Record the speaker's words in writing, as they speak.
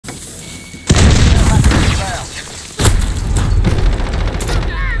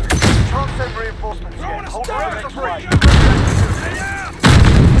way.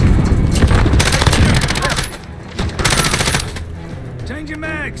 Changing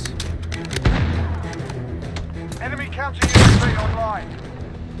mags. Enemy counter UAV online.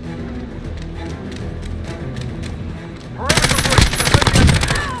 Perimeter breach.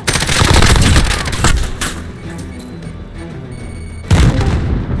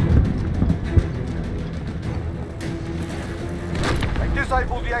 They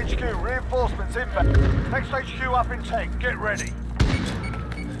disabled the HQ. Reinforcements inbound. Next HQ up in 10. Get ready.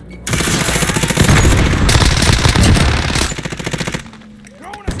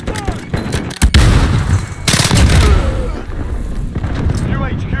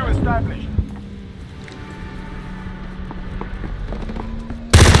 Established.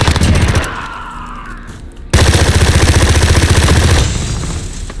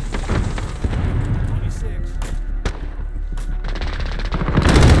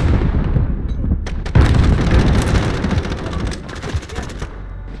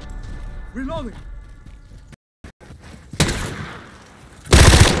 Reloading.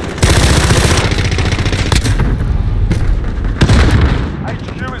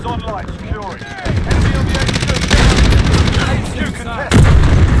 Online, securing. Enemy on the HQ. HQ contested.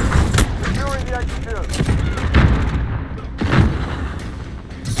 Securing the HQ.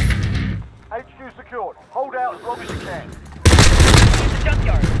 HQ secured. Hold out as long as you can. The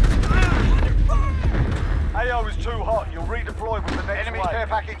junkyard. AO is too hot. You'll redeploy with the next enemy care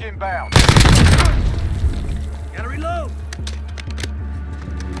package inbound. Gotta reload.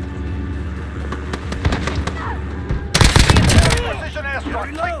 Precision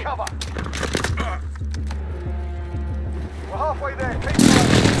airstrike, take cover! We're halfway there, keep going!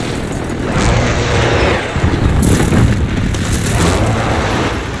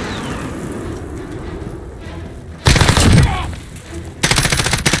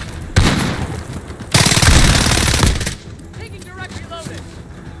 Taking direct reloading!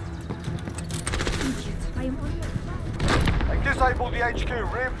 I am on your side. They disabled the HQ,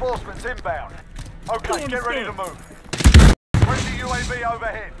 reinforcements inbound. Okay, get ready to move. Friendly UAV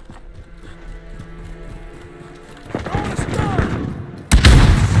overhead.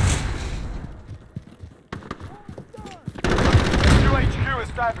 New HQ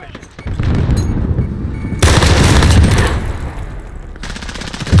established.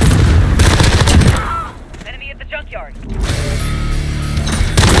 Enemy at the junkyard.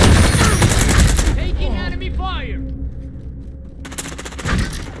 Taking enemy fire!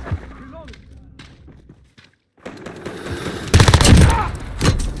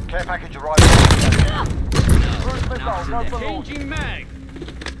 Care package arriving. Cruise missile, no balloon. Changing mag.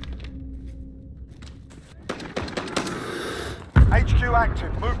 HQ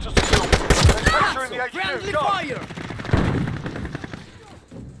active, move to secure. There's pressure in the HQ, Friendly go! fire!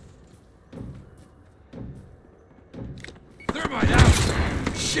 Thermite out!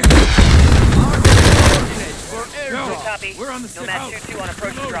 Shit! For airdrop. Copy. We're on the Nomad 2-2 on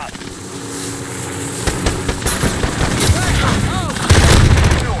approach to drop.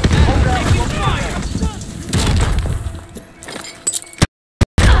 Hold out as long as you can.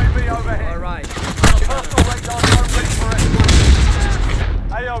 UAV overhead. Alright. Personal radar, no ready for escort.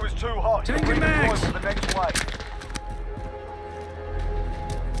 AO is too hot. Changing Redeploy mags. with the next wave.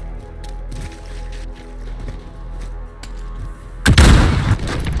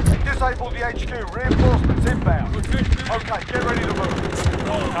 They disabled the HQ. Reinforcements inbound. Okay, get ready to move.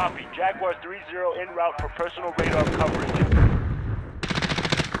 Copy. Jaguar 3-0 en route for personal radar coverage.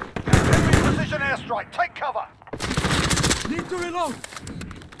 Enemy precision airstrike. Take cover. Need to reload!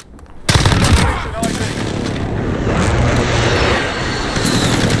 Station ID.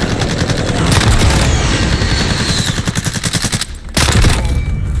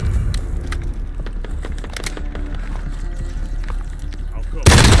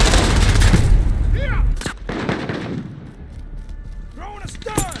 Throwing a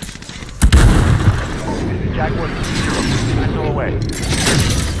stun! Jaguar 3-0. Missile away.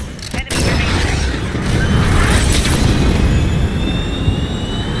 Enemy remains.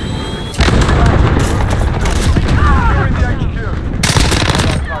 Securing the HQ.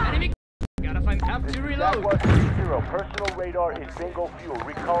 Enemy. Gotta find cap to reload. Jaguar 3-0. Personal radar is bingo fuel.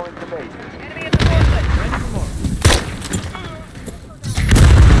 Recalling to base. Enemy at the forklift. Ready for more.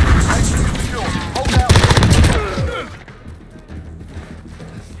 HQ secured. Hold out.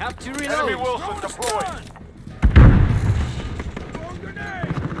 Have to reload. Enemy Wilson deployed.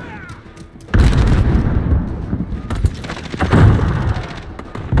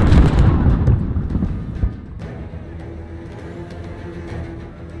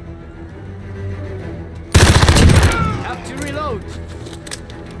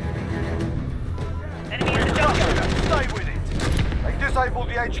 Enemy in the junkyard. away with it. They disabled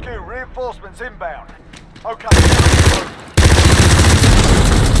the HQ. Reinforcements inbound. Okay.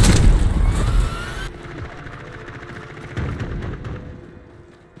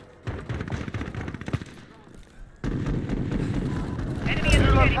 Enemy New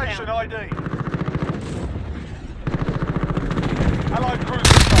infiltrating location town. ID. Allied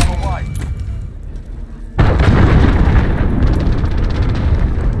cruisers on away.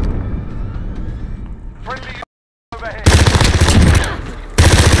 Friendly overhead.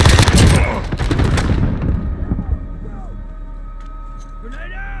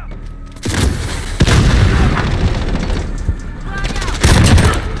 Grenade out!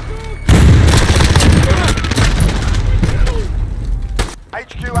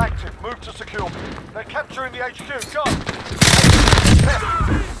 HQ active. Move to secure. They're capturing the HQ. Go!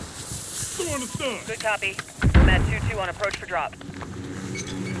 Good copy. Nomad 2-2 on approach for drop.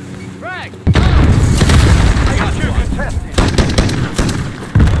 Frag! HQ contested.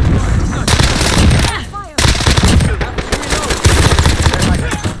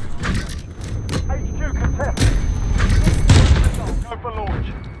 HQ contested. Go for launch.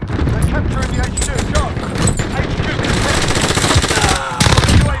 They're capturing the HQ. Go! HQ contested.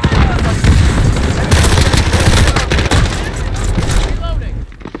 Reloading!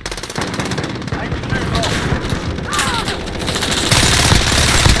 HQ lost.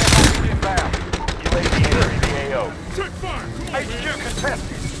 Inbound. UAV entering the AO. HQ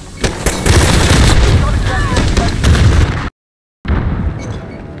contested.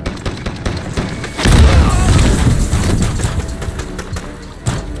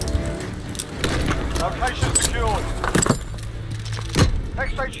 Location secured.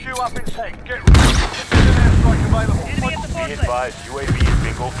 Next HQ up in tech. Get ready. This is an airstrike available. Enemy at the Be forklift. advised, UAV is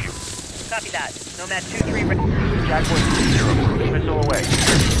bingo fuel. Copy that. Nomad 2-3 ready. Jaguar 3-0, cruise missile away.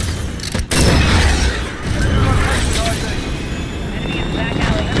 Enemy in the back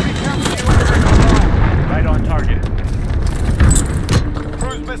alley. Right on target.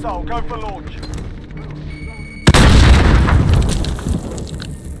 Cruise missile. Go for launch.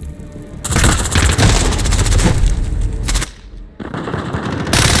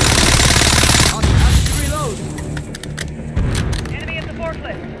 Reload! Enemy at the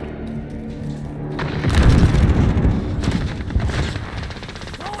forklift.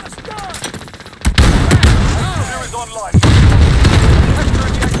 Throwing a stun! Here is online.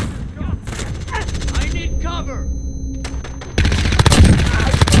 I need cover!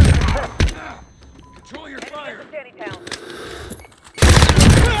 Control your fire! Danny Town.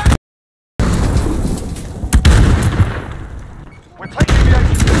 We're taking the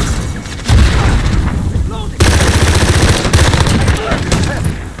HQ. Loading!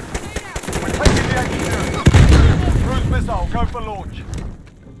 We're taking the HQ. Cruise missile. Go for launch.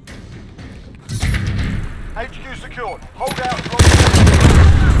 HQ secured. Hold out as long as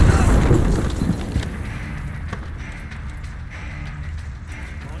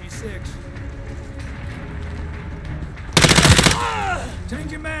 26.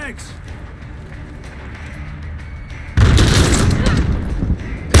 Changing mags!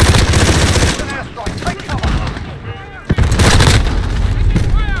 an airstrike. Take cover.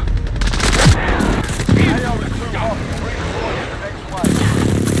 AO is too hot. Redeploy the next wave.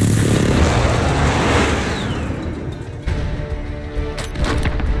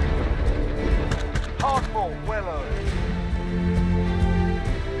 Hardball, well earned.